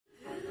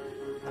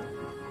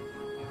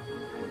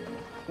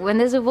When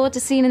there's a water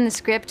scene in the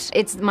script,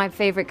 it's my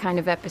favorite kind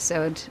of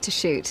episode to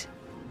shoot.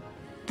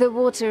 The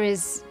water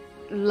is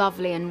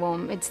lovely and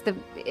warm.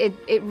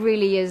 It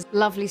really is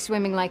lovely,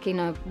 swimming like in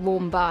a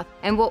warm bath.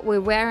 And what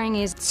we're wearing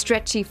is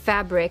stretchy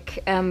fabric,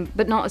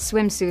 but not a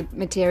swimsuit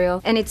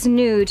material. And it's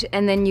nude,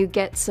 and then you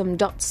get some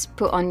dots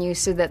put on you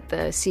so that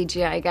the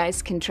CGI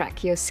guys can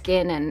track your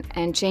skin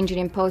and change it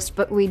in post.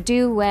 But we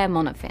do wear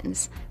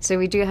monofins. So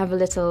we do have a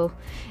little,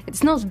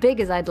 it's not as big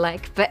as I'd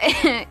like, but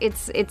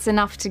it's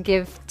enough to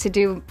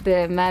do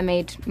the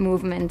mermaid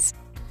movements.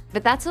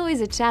 But that's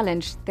always a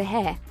challenge, the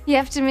hair. You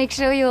have to make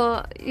sure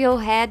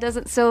your hair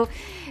doesn't... So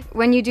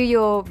when you do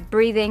your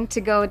breathing to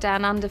go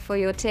down under for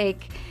your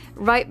take,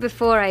 right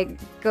before I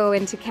go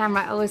into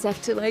camera, I always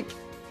have to like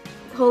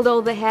hold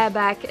all the hair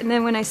back, and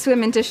then when I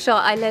swim into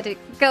shot, I let it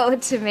go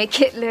to make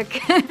it look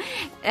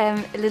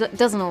a little... It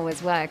doesn't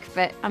always work,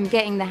 but I'm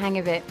getting the hang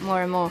of it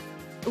more and more.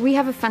 We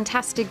have a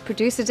fantastic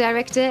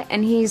producer-director,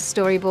 and he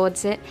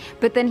storyboards it,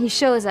 but then he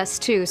shows us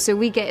too, so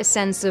we get a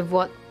sense of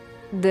what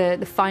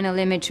the final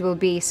image will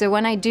be. So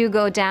when I do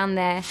go down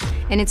there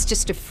and it's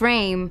just a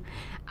frame,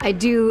 I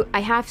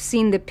have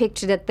seen the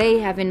picture that they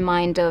have in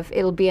mind of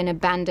it'll be an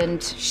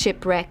abandoned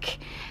shipwreck.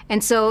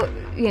 And so,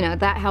 you know,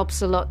 that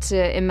helps a lot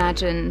to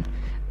imagine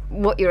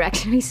what you're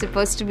actually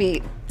supposed to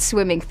be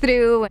swimming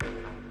through.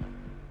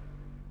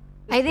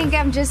 I think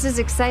I'm just as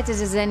excited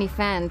as any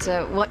fan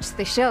to watch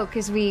the show,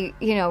 because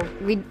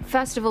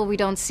first of all, we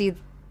don't see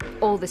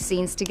all the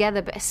scenes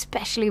together, but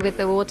especially with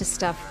the water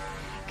stuff,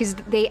 because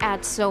they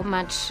add so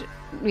much,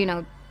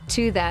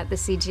 to that, the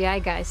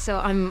CGI guys. So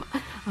I'm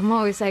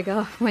always like,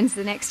 oh, when's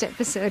the next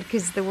episode?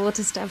 Because the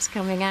water stuff's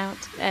coming out.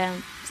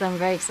 So I'm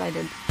very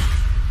excited.